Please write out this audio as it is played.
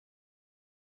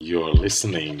You're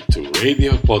listening to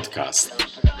Radio Podcast.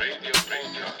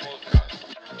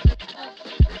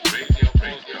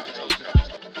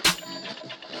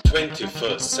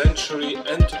 21st Century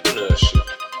Entrepreneurship.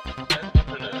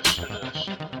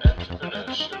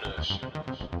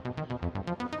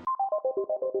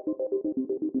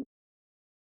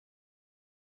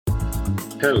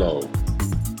 Hello.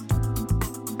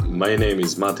 My name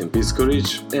is Martin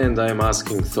Piskoric, and I'm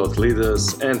asking thought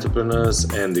leaders, entrepreneurs,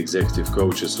 and executive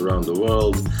coaches around the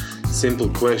world simple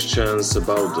questions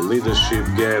about the leadership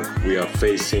gap we are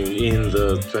facing in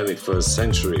the 21st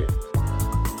century.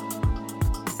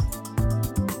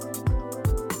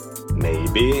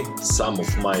 Maybe some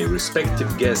of my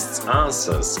respective guests'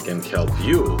 answers can help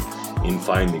you in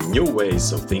finding new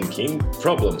ways of thinking,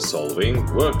 problem solving,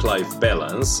 work-life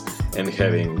balance, and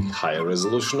having higher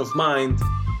resolution of mind.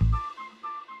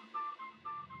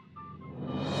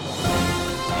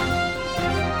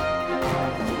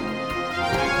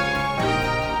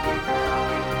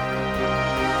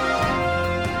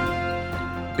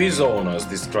 Biz owners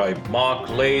describe Mark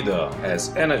Layder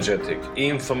as energetic,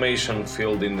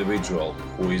 information-filled individual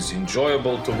who is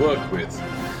enjoyable to work with,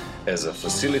 as a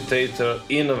facilitator,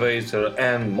 innovator,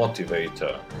 and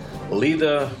motivator. A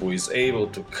leader who is able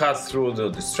to cut through the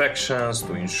distractions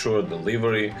to ensure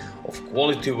delivery of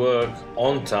quality work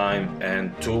on time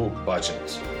and to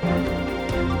budget.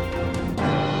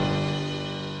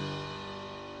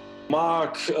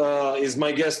 Mark is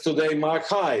my guest today. Mark,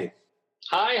 hi.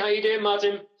 Hi, how you doing,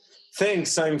 Martin?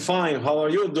 Thanks, I'm fine. How are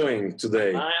you doing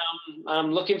today?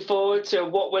 I'm looking forward to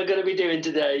what we're going to be doing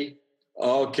today.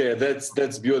 Okay,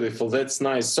 that's beautiful. That's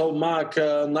nice. So, Mark,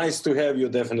 nice to have you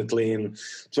definitely in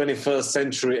 21st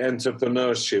century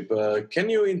entrepreneurship. Can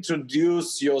you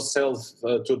introduce yourself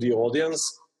to the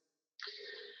audience?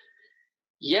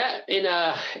 Yeah, in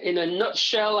a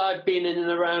nutshell, I've been in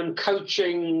and around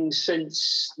coaching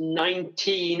since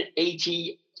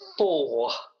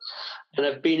 1984. And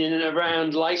I've been in and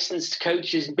around licensed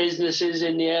coaches' businesses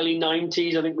in the early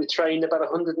 90s. I think we trained about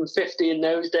 150 in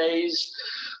those days.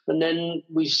 And then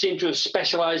we seem to have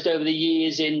specialized over the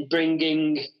years in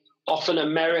bringing often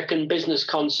American business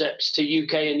concepts to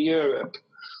UK and Europe,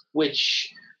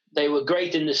 which they were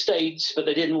great in the States, but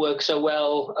they didn't work so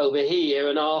well over here.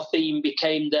 And our theme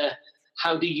became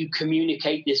how do you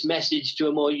communicate this message to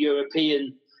a more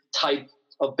European type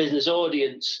of business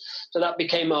audience? So that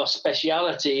became our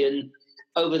speciality. And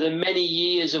over the many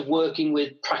years of working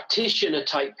with practitioner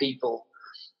type people,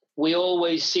 we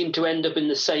always seem to end up in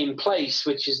the same place,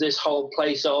 which is this whole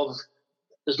place of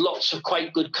there's lots of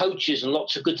quite good coaches and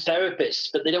lots of good therapists,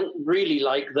 but they don't really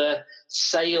like the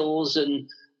sales and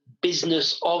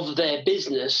business of their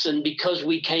business. And because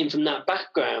we came from that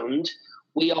background,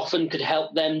 we often could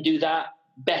help them do that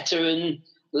better and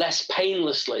less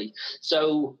painlessly.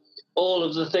 So all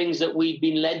of the things that we've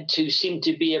been led to seem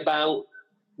to be about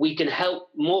we can help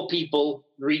more people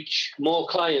reach more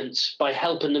clients by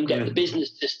helping them get the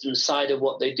business system side of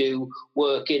what they do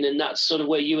working. And that's sort of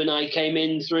where you and I came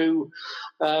in through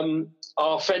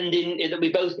our friend that we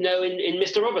both know in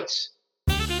Mr. Roberts.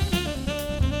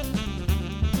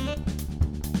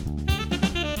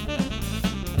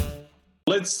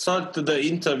 Let's start the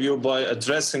interview by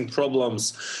addressing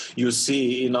problems you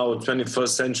see in our 21st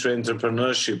century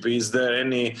entrepreneurship. Is there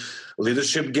any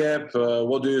leadership gap?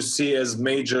 What do you see as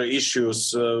major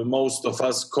issues most of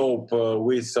us cope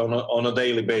with on a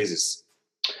daily basis?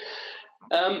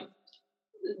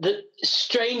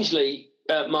 Strangely,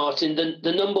 Martin,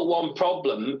 the number one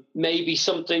problem may be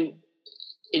something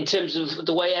in terms of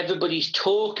the way everybody's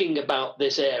talking about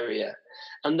this area,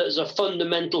 and there's a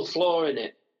fundamental flaw in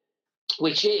it,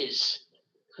 which is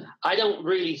I don't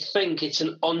really think it's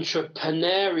an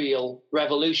entrepreneurial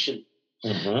revolution.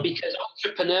 Because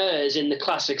entrepreneurs, in the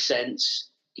classic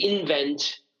sense,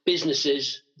 invent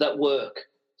businesses that work.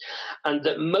 And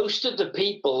that most of the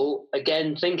people,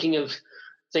 again, thinking of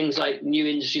things like new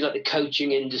industry, like the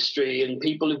coaching industry, and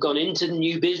people who've gone into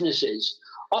new businesses,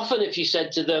 often if you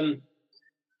said to them,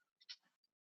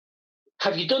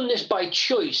 have you done this by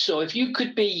choice? Or if you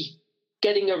could be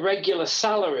getting a regular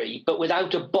salary, but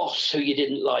without a boss who you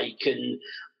didn't like and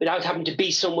without having to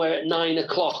be somewhere at 9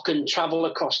 o'clock and travel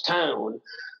across town,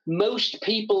 most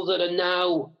people that are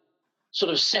now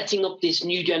sort of setting up this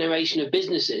new generation of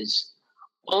businesses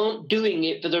aren't doing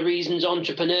it for the reasons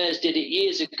entrepreneurs did it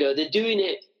years ago. They're doing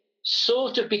it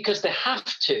sort of because they have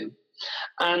to.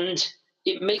 And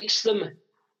it makes them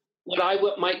what I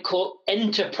might call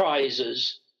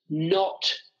enterprisers,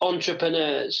 not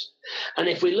entrepreneurs. And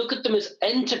if we look at them as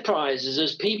enterprises,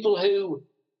 as people who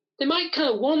they might kind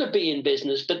of want to be in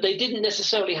business, but they didn't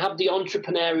necessarily have the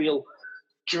entrepreneurial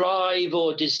drive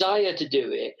or desire to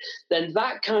do it, then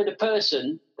that kind of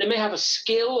person, they may have a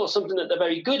skill or something that they're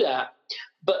very good at,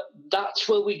 but that's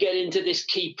where we get into this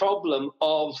key problem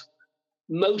of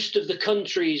most of the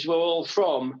countries we're all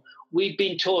from, we've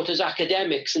been taught as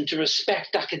academics and to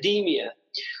respect academia,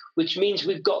 which means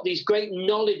we've got these great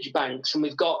knowledge banks and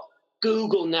we've got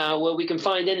Google now where we can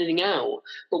find anything out.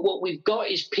 But what we've got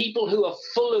is people who are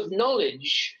full of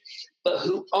knowledge, but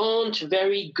who aren't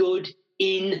very good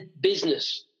in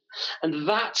business. And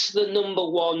that's the number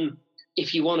one,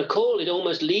 if you want to call it,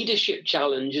 almost leadership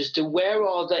challenge as to where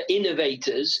are the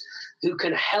innovators who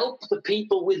can help the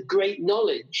people with great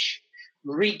knowledge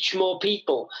reach more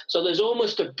people. So there's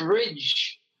almost a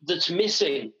bridge that's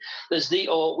missing.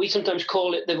 Or we sometimes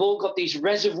call it, they've all got these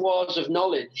reservoirs of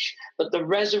knowledge, but the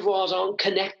reservoirs aren't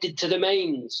connected to the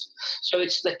mains. So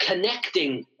it's the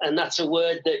connecting, and that's a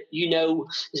word that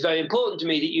is very important to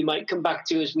me that you might come back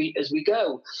to as we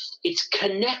go. It's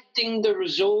connecting the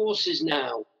resources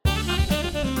now.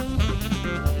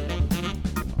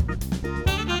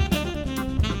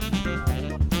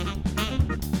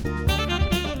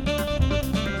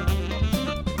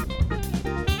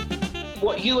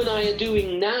 What you and I are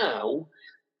doing now,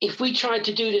 if we tried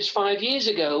to do this 5 years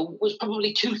ago, was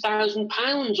probably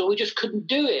 £2,000, or we just couldn't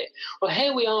do it. Well,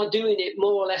 here we are doing it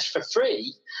more or less for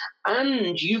free,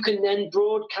 and you can then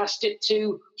broadcast it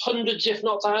to hundreds, if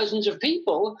not thousands of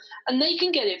people, and they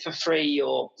can get it for free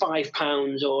or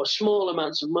 £5 or small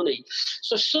amounts of money.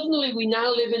 So suddenly we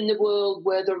now live in the world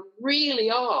where there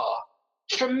really are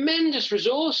tremendous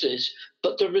resources,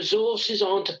 but the resources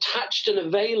aren't attached and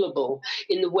available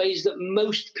in the ways that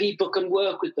most people can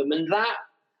work with them. And that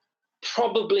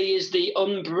probably is the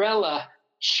umbrella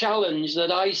challenge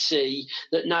that I see,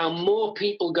 that now more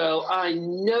people go, I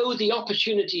know the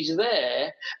opportunities are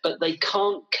there, but they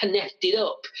can't connect it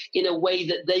up in a way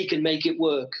that they can make it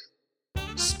work.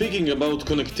 Speaking about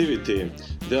connectivity,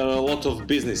 there are a lot of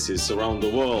businesses around the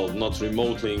world not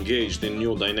remotely engaged in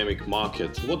new dynamic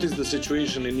market. What is the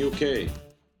situation in UK?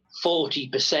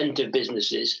 40% of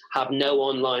businesses have no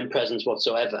online presence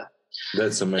whatsoever.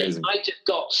 That's amazing. They might have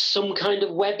got some kind of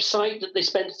website that they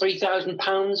spent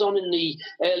 £3,000 on in the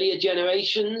earlier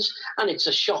generations, and it's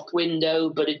a shop window,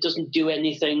 but it doesn't do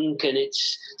anything, and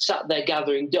it's sat there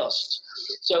gathering dust.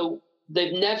 So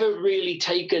they've never really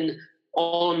taken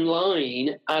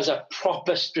online as a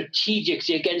proper strategic.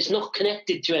 Again, it's not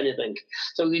connected to anything.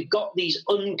 So we've got these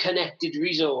unconnected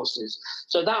resources.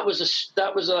 So that was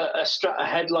a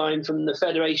headline from the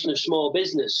Federation of Small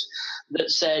Business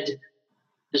that said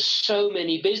there's so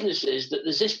many businesses that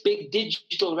there's this big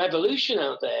digital revolution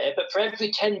out there, but for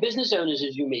every 10 business owners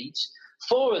as you meet,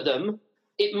 4 of them,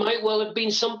 it might well have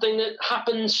been something that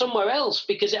happened somewhere else,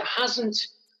 because it hasn't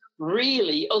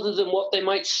really, other than what they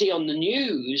might see on the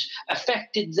news,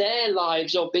 affected their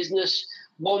lives or business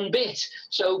one bit.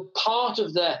 So part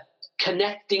of the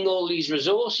connecting all these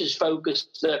resources focus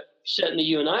that certainly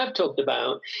you and I have talked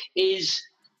about is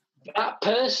that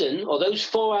person, or those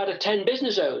 4 out of 10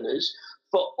 business owners,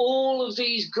 for all of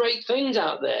these great things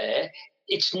out there,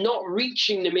 it's not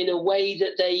reaching them in a way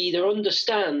that they either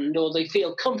understand or they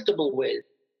feel comfortable with.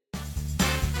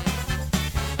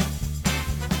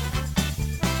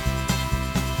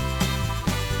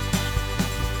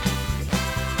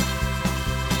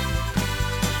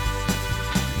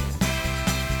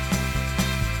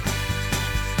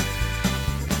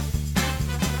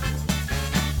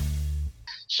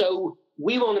 So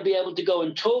we want to be able to go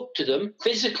and talk to them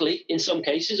physically in some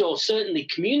cases, or certainly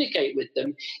communicate with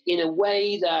them in a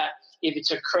way that if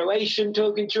it's a Croatian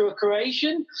talking to a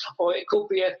Croatian, or it could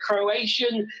be a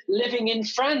Croatian living in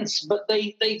France, but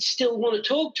they still want to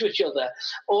talk to each other.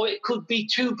 Or it could be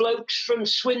 2 blokes from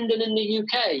Swindon in the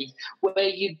UK, where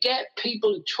you get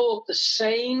people who talk the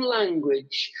same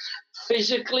language,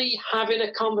 physically having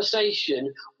a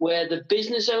conversation where the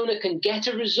business owner can get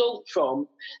a result from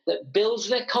that builds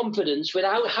their confidence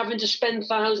without having to spend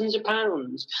thousands of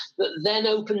pounds, that then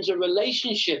opens a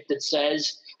relationship that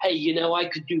says, hey, I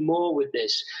could do more with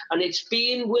this. And it's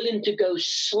being willing to go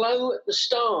slow at the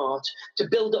start to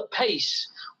build up pace,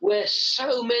 where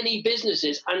so many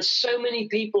businesses and so many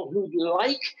people who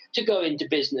like to go into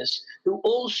business, who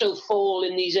also fall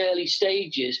in these early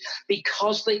stages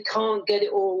because they can't get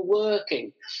it all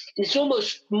working. And it's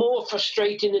almost more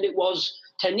frustrating than it was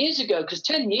 10 years ago, because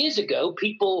 10 years ago,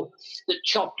 people that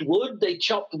chopped wood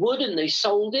and they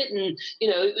sold it. And,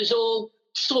 it was all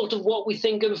sort of what we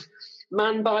think of.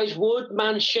 Man buys wood,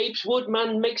 man shapes wood,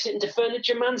 man makes it into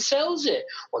furniture, man sells it.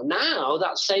 Well, now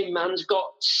that same man's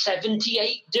got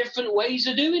 78 different ways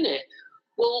of doing it.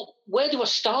 Well, where do I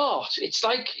start? It's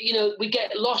like, we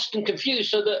get lost and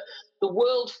confused, so that the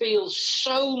world feels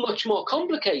so much more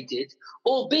complicated,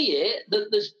 albeit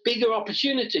that there's bigger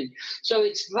opportunity. So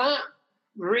it's that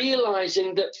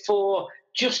realizing that for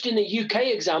just in the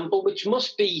UK example, which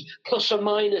must be plus or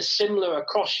minus similar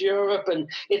across Europe, and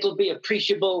it'll be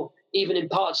appreciable even in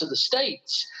parts of the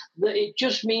States, that it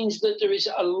just means that there is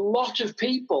a lot of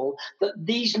people that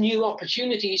these new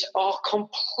opportunities are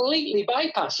completely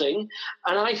bypassing.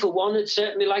 And I, for one, would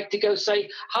certainly like to go say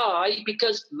hi,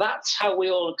 because that's how we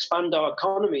all expand our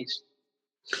economies.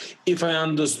 If I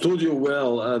understood you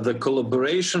well, the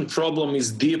collaboration problem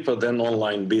is deeper than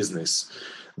online business.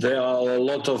 There are a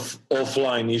lot of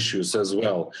offline issues as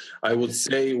well. I would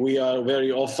say we are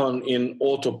very often in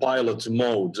autopilot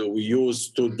mode. We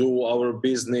used to do our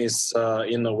business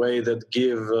in a way that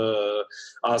give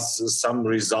us some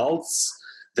results.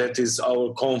 That is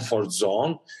our comfort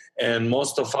zone. And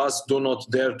most of us do not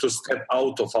dare to step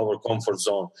out of our comfort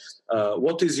zone.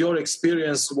 What is your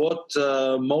experience? What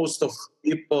most of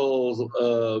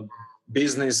people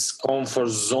business comfort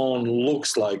zone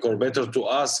looks like, or better to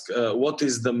ask, what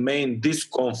is the main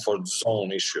discomfort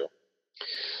zone issue?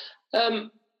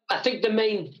 I think the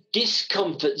main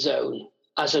discomfort zone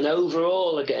as an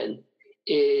overall, again,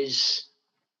 is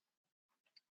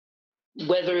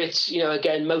whether it's,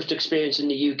 again, most experience in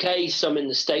the UK, some in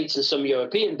the States and some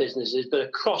European businesses, but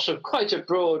across quite a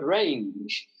broad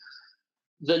range,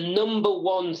 the number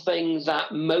one thing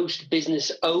that most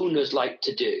business owners like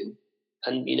to do,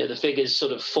 and, the figure's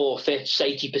sort of 4/5,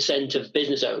 80% of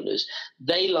business owners,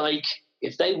 they like,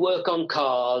 if they work on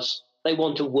cars, they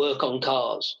want to work on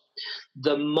cars.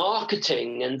 The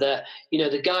marketing and the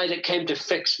guy that came to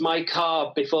fix my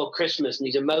car before Christmas, and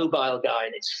he's a mobile guy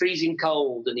and it's freezing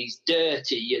cold and he's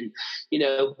dirty, and,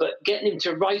 but getting him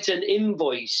to write an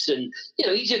invoice, and,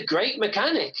 he's a great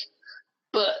mechanic,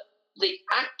 but the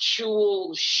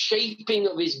actual shaping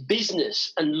of his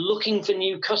business and looking for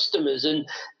new customers. And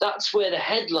that's where the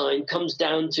headline comes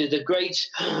down to the great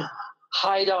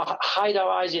hide our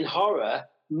eyes in horror.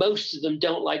 Most of them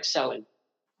don't like selling.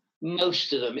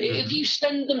 Most of them. If you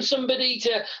send them somebody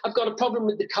to, I've got a problem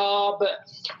with the car, but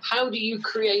how do you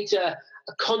create a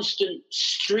constant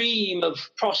stream of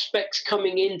prospects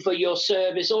coming in for your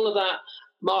service, all of that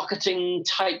marketing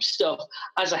type stuff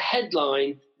as a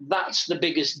headline, that's the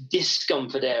biggest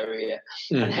discomfort area.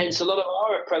 And hence a lot of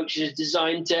our approach is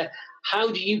designed to,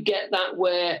 how do you get that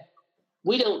where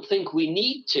we don't think we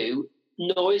need to,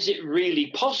 nor is it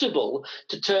really possible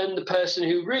to turn the person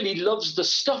who really loves the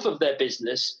stuff of their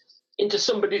business into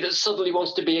somebody that suddenly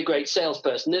wants to be a great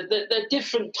salesperson. They're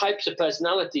different types of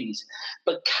personalities,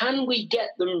 but can we get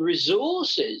them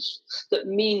resources that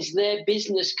means their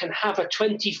business can have a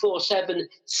 24/7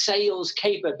 sales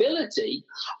capability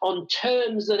on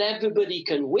terms that everybody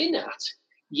can win at?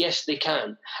 Yes, they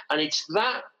can. And it's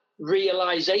that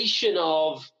realization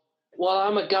of, well,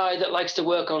 I'm a guy that likes to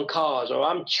work on cars, or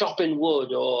I'm chopping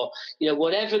wood, or,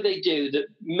 whatever they do, that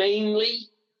mainly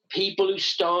people who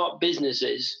start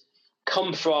businesses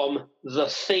come from the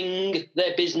thing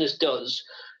their business does,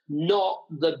 not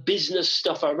the business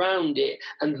stuff around it.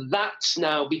 And that's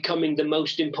now becoming the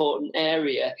most important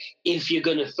area if you're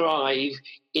going to thrive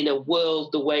in a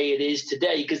world the way it is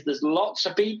today, because there's lots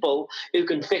of people who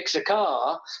can fix a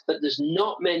car, but there's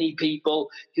not many people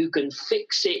who can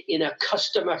fix it in a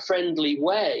customer-friendly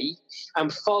way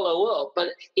and follow up, but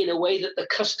in a way that the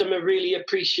customer really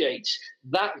appreciates.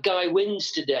 That guy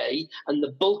wins today, and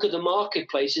the bulk of the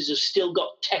marketplaces have still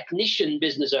got technician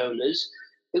business owners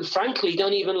who frankly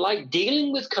don't even like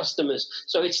dealing with customers.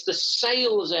 So it's the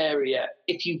sales area,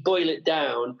 if you boil it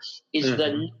down, is the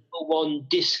number one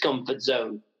discomfort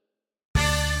zone.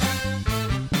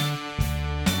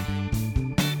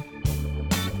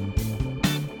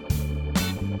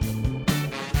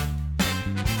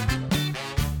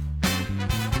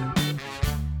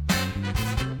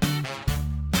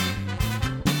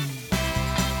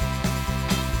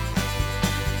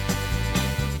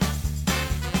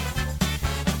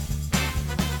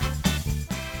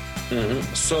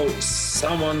 So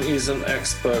someone is an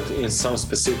expert in some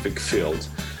specific field,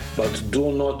 but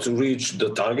do not reach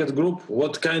the target group.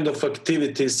 What kind of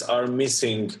activities are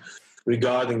missing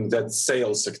regarding that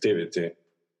sales activity?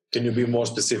 Can you be more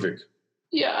specific?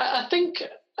 Yeah, I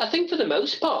think for the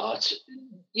most part,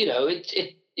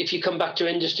 if you come back to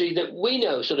industry that we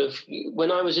know, sort of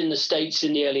when I was in the States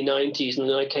in the early 90s, and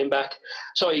then I came back,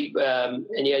 in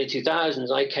the early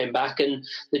 2000s, I came back, and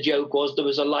the joke was there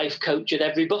was a life coach at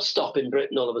every bus stop in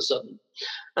Britain all of a sudden.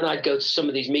 And I'd go to some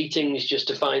of these meetings just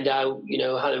to find out,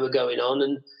 how they were going on.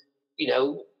 And,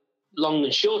 long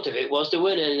and short of it was they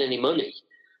weren't earning any money.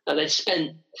 And they'd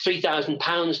spent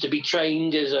 £3,000 to be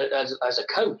trained as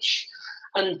a coach.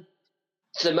 And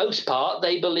for the most part,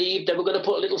 they believed they were going to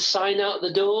put a little sign out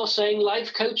the door saying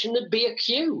life coaching, there'd be a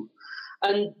queue.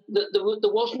 And there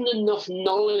wasn't enough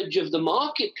knowledge of the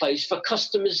marketplace for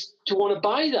customers to want to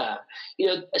buy that.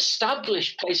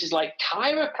 Established places like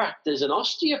chiropractors and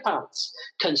osteopaths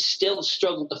can still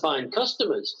struggle to find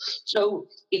customers. So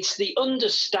it's the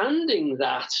understanding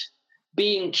that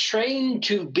being trained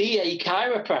to be a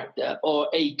chiropractor or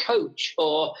a coach,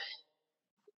 or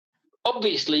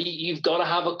obviously you've got to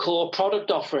have a core product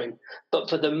offering, but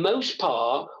for the most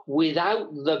part,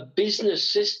 without the business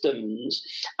systems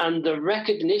and the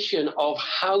recognition of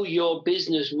how your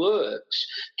business works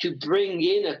to bring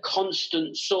in a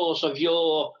constant source of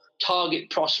your target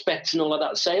prospects and all of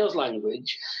that sales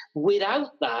language,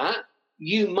 without that,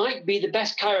 you might be the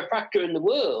best chiropractor in the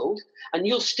world and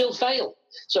you'll still fail.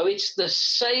 So it's the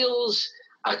sales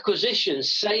acquisition,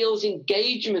 sales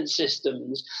engagement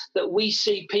systems that we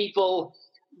see people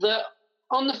that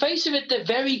on the face of it, they're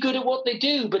very good at what they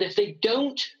do, but if they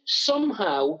don't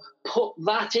somehow put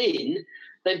that in,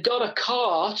 they've got a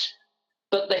cart,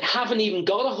 but they haven't even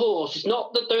got a horse. It's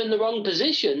not that they're in the wrong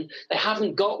position, they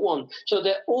haven't got one. So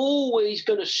they're always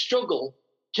going to struggle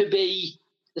to be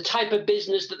the type of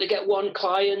business that they get one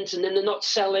client and then they're not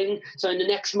selling. So in the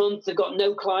next month, they've got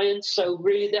no clients. So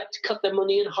really they have to cut their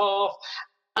money in half.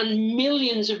 And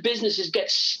millions of businesses get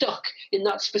stuck in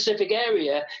that specific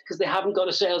area because they haven't got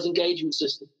a sales engagement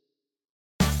system.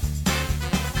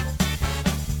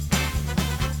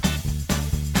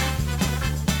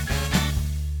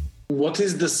 What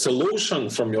is the solution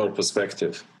from your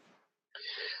perspective?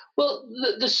 Well,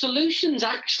 the solutions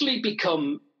actually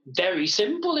become very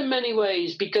simple in many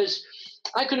ways, because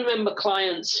I can remember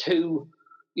clients who,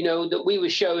 that we were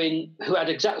showing who had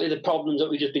exactly the problems that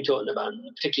we've just been talking about. And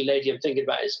the particular lady I'm thinking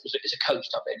about is a coach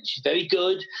top lady. She's very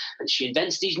good and she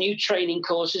invents these new training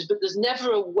courses, but there's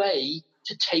never a way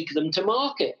to take them to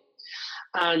market.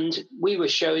 And we were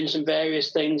showing some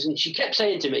various things and she kept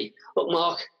saying to me, look,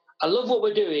 Mark, I love what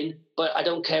we're doing, but I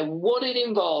don't care what it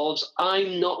involves.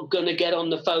 I'm not going to get on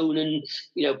the phone and,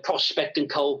 prospect and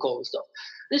cold call and stuff.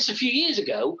 This a few years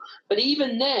ago, but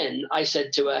even then I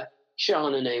said to her,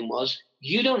 Sean, her name was,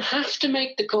 you don't have to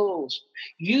make the calls.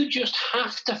 You just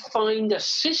have to find a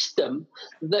system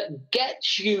that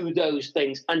gets you those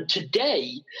things. And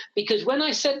today, because when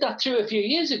I said that to her a few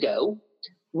years ago,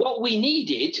 what we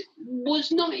needed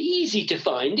was not easy to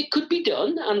find. It could be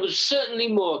done and was certainly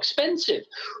more expensive.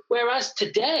 Whereas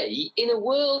today, in a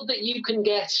world that you can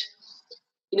get,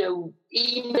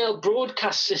 email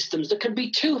broadcast systems that can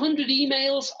be 200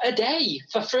 emails a day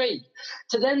for free,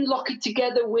 to then lock it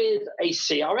together with a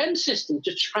CRM system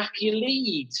to track your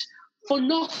leads for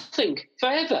nothing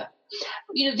forever.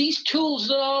 These tools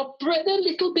are a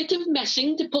little bit of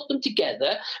messing to put them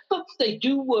together, but they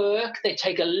do work. They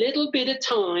take a little bit of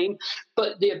time,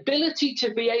 but the ability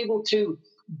to be able to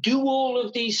do all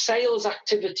of these sales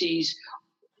activities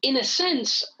in a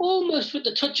sense, almost with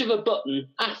the touch of a button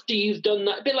after you've done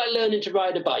that, a bit like learning to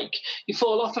ride a bike. You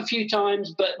fall off a few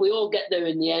times, but we all get there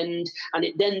in the end, and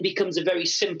it then becomes a very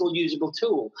simple, usable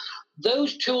tool.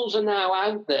 Those tools are now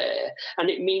out there, and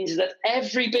it means that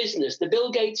every business, the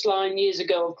Bill Gates line years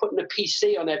ago of putting a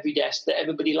PC on every desk that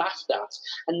everybody laughed at,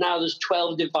 and now there's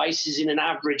 12 devices in an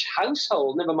average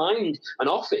household, never mind an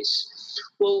office.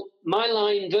 Well, my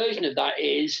line version of that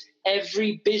is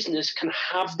every business can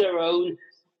have their own,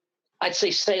 I'd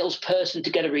say, salesperson to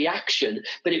get a reaction,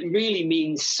 but it really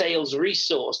means sales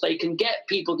resource. They can get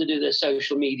people to do their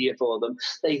social media for them.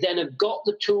 They then have got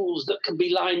the tools that can be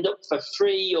lined up for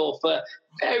free or for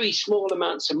very small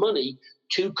amounts of money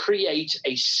to create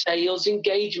a sales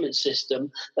engagement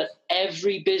system that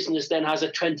every business then has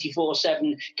a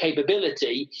 24/7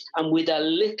 capability. And with a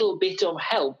little bit of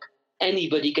help,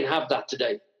 anybody can have that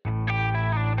today.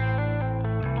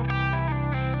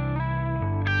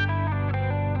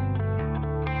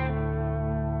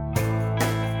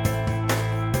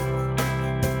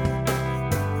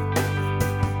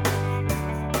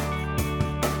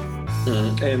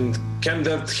 And can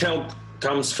that help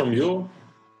comes from you?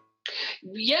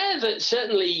 Yeah, that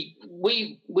certainly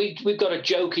we've got a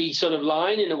jokey sort of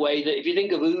line in a way that if you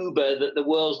think of Uber, that the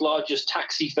world's largest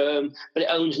taxi firm, but it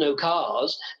owns no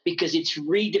cars because it's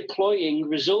redeploying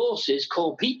resources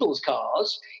called people's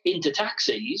cars into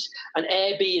taxis, and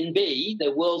Airbnb,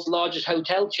 the world's largest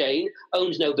hotel chain,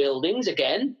 owns no buildings,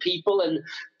 again, people and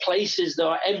places that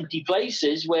are empty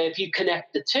places where if you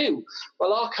connect the two,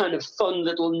 well, our kind of fun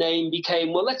little name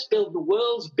became, well, let's build the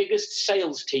world's biggest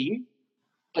sales team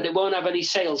but it won't have any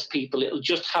salespeople. It'll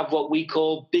just have what we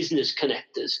call business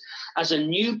connectors as a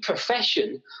new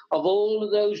profession of all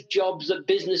of those jobs that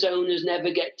business owners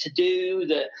never get to do,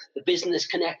 that the business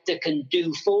connector can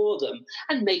do for them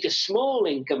and make a small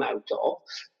income out of.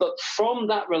 But from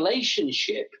that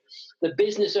relationship, the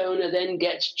business owner then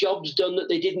gets jobs done that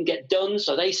they didn't get done,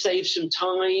 so they save some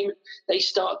time. They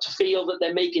start to feel that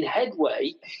they're making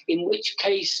headway, in which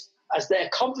case, as their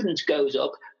confidence goes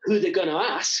up, who they're going to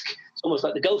ask, it's almost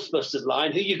like the Ghostbusters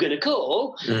line, who you're going to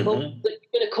call, well, you're going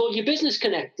to call your business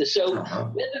connector. So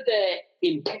whether they're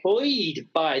employed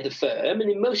by the firm,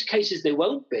 and in most cases they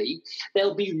won't be,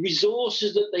 there'll be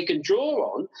resources that they can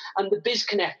draw on, and the biz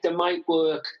connector might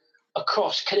work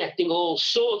across connecting all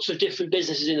sorts of different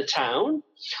businesses in a town,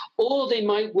 or they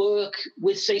might work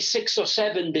with, say, 6 or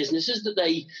 7 businesses that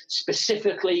they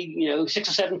specifically, 6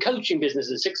 or 7 coaching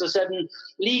businesses, 6 or 7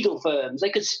 legal firms. They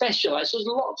could specialize. So there's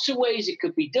lots of ways it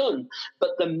could be done.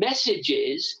 But the message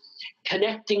is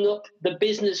connecting up the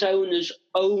business owner's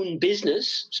own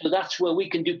business. So that's where we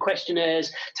can do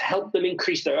questionnaires to help them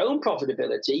increase their own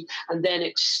profitability, and then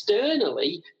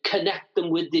externally connect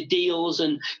them with the deals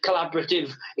and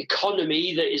collaborative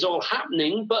economy that is all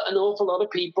happening, but an awful lot of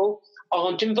people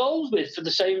aren't involved with for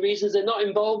the same reasons they're not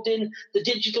involved in the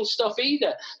digital stuff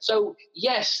either. So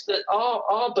yes, that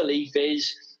our belief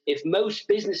is if most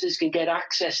businesses can get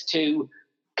access to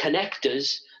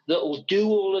connectors that will do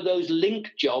all of those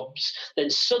link jobs, then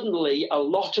suddenly a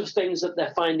lot of things that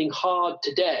they're finding hard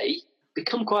today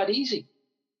become quite easy.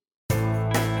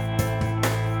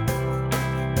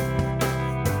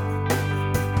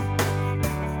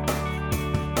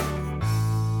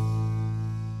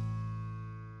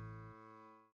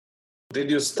 Did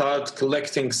you start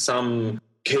collecting some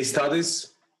case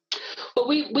studies? Well,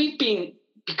 we've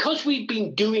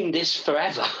been doing this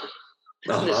forever.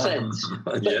 In a sense,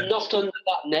 but not under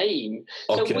that name.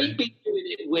 So we've been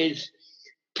doing it with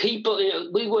people.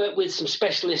 We work with some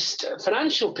specialist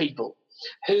financial people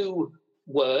who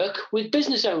work with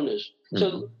business owners.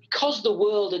 So because the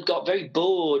world had got very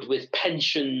bored with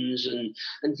pensions and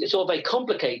it's all very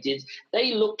complicated,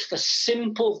 they looked for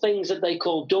simple things that they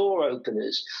call door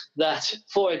openers that,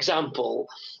 for example,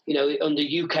 under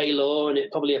UK law, and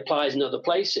it probably applies in other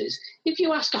places, if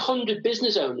you ask 100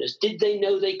 business owners, did they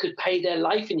know they could pay their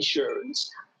life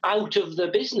insurance out of the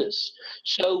business?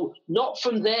 So not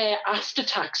from their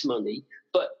after-tax money,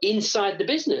 but inside the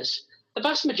business. The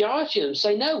vast majority of them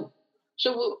say no.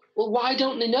 So, well, why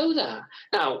don't they know that?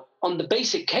 Now, on the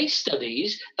basic case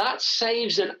studies, that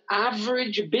saves an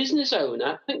average business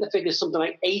owner, I think the figure is something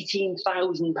like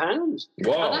 £18,000.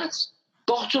 Wow. And that's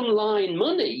bottom line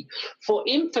money for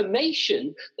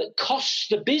information that costs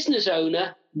the business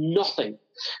owner nothing.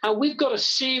 And we've got a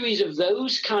series of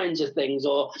those kinds of things,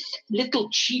 or little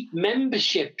cheap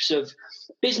memberships of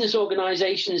business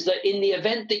organizations that in the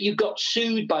event that you got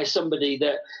sued by somebody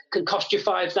that can cost you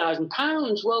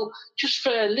 £5,000, well, just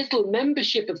for a little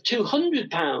membership of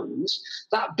 £200,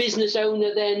 that business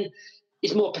owner then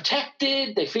is more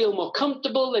protected, they feel more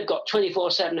comfortable, they've got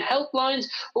 24/7 helplines.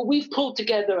 Well, we've pulled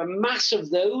together a mass of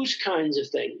those kinds of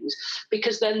things,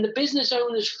 because then the business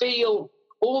owners feel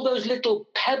all those little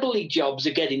pebbly jobs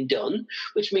are getting done,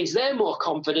 which means they're more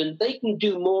confident. They can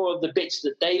do more of the bits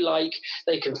that they like.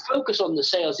 They can focus on the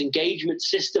sales engagement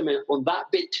system and on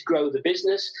that bit to grow the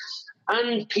business.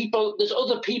 And there's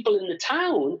other people in the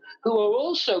town who are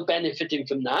also benefiting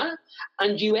from that.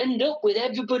 And you end up with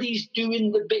everybody's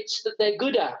doing the bits that they're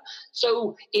good at.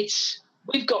 So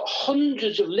we've got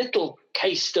hundreds of little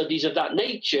case studies of that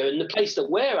nature, and the place that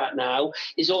we're at now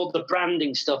is all the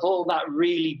branding stuff, all that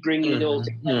really bringing it all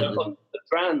together under the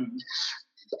brand.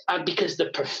 And because the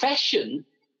profession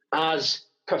as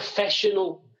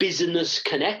professional business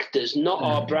connectors, not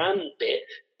our brand bit,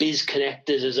 biz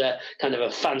connectors as a kind of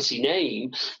a fancy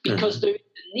name, because there is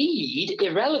a need,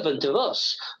 irrelevant of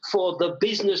us, for the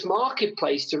business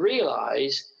marketplace to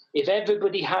realize if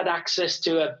everybody had access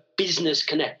to a business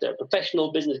connector, a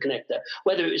professional business connector,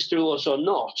 whether it was through us or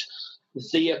not,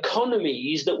 the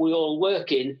economies that we all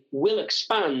work in will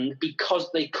expand because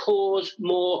they cause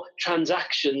more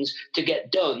transactions to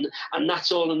get done. And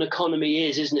that's all an economy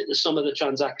is, isn't it? The sum of the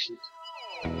transactions.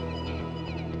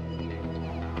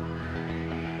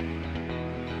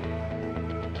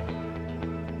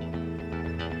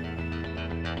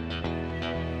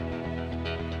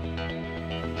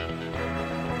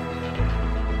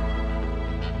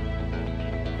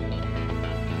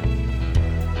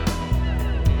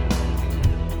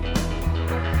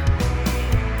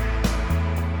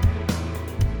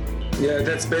 Yeah,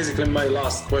 that's basically my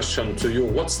last question to you.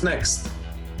 What's next?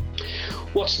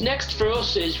 What's next for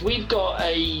us is we've got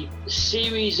a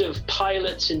series of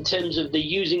pilots in terms of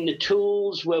using the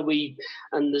tools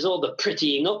and there's all the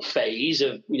prettying up phase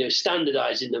of,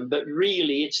 standardizing them, but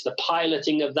really it's the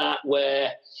piloting of that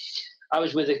where I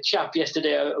was with a chap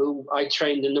yesterday who I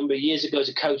trained a number of years ago as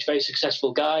a coach, very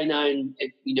successful guy now, and,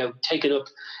 taken up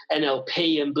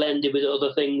NLP and blended with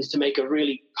other things to make a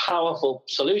really powerful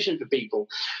solution for people.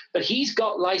 But he's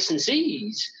got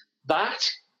licensees that,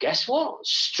 guess what,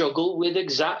 struggle with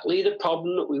exactly the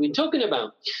problem that we've been talking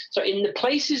about. So in the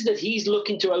places that he's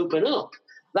looking to open up,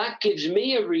 that gives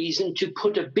me a reason to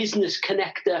put a business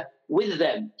connector with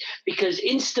them, because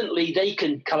instantly they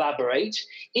can collaborate.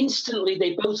 Instantly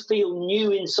they both feel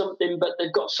new in something, but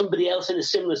they've got somebody else in a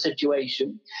similar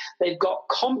situation. They've got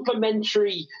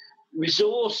complementary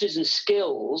resources and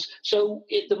skills. So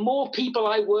the more people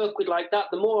I work with like that,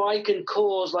 the more I can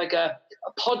cause like a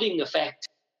podding effect.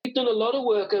 We've done a lot of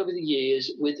work over the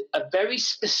years with a very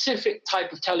specific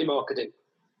type of telemarketing.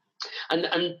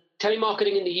 And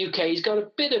telemarketing in the UK has got a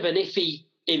bit of an iffy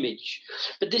image.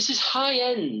 But this is high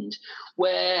end,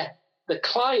 where the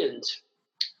client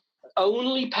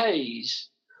only pays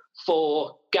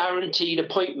for guaranteed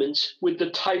appointments with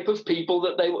the type of people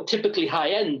that they want, typically high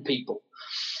end people.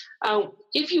 Now,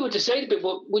 if you were to say to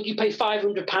people, would you pay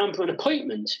 £500 for an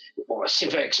appointment? Well, it's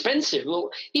very expensive.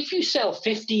 Well, if you sell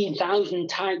 15,000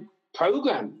 type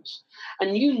programs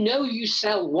and you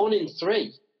sell 1 in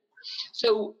 3,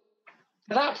 so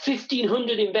that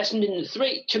 1,500 investment in the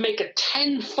 3 to make a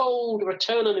 10-fold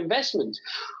return on investment.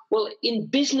 Well, in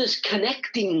business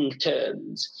connecting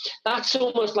terms, that's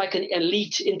almost like an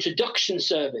elite introduction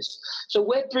service. So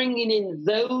we're bringing in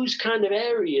those kind of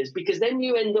areas, because then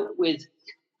you end up with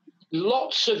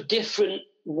lots of different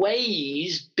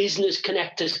ways business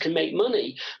connectors can make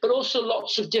money, but also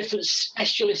lots of different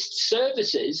specialist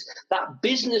services that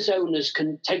business owners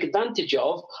can take advantage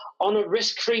of on a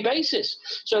risk-free basis.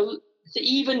 So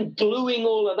even gluing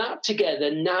all of that together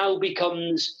now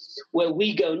becomes where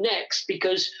we go next,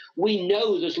 because we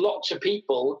know there's lots of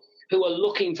people who are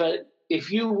looking for,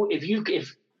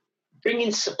 if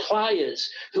bringing suppliers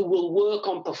who will work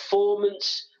on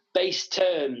performance-based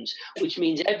terms, which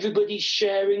means everybody's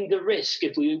sharing the risk.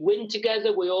 If we win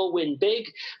together, we all win big,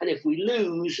 and if we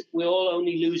lose, we all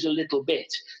only lose a little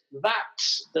bit.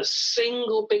 That's the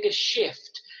single biggest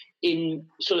shift in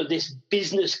sort of this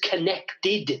business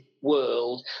connected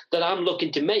world that I'm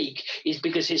looking to make, is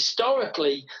because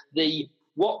historically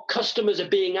what customers are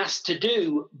being asked to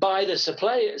do by the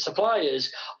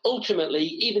suppliers, ultimately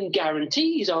even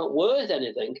guarantees aren't worth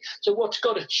anything. So what's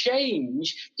got to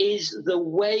change is the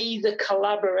way the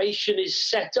collaboration is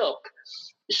set up,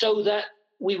 so that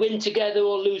we win together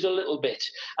or lose a little bit.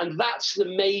 And that's the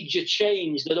major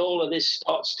change that all of this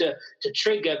starts to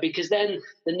trigger, because then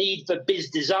the need for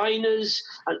biz designers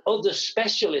and other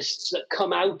specialists that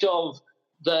come out of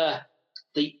the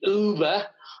Uber,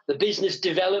 the business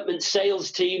development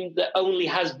sales team that only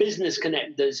has business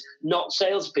connectors, not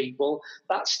salespeople,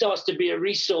 that starts to be a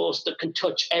resource that can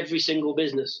touch every single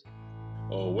business.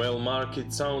 Oh, well, Mark,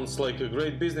 it sounds like a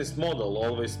great business model.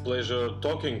 Always pleasure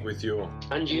talking with you.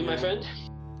 And you, my friend.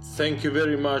 Thank you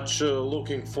very much.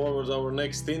 Looking forward to our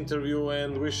next interview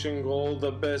and wishing all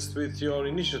the best with your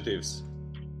initiatives.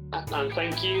 And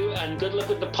thank you, and good luck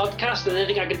with the podcast, and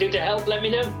anything I can do to help, let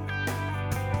me know.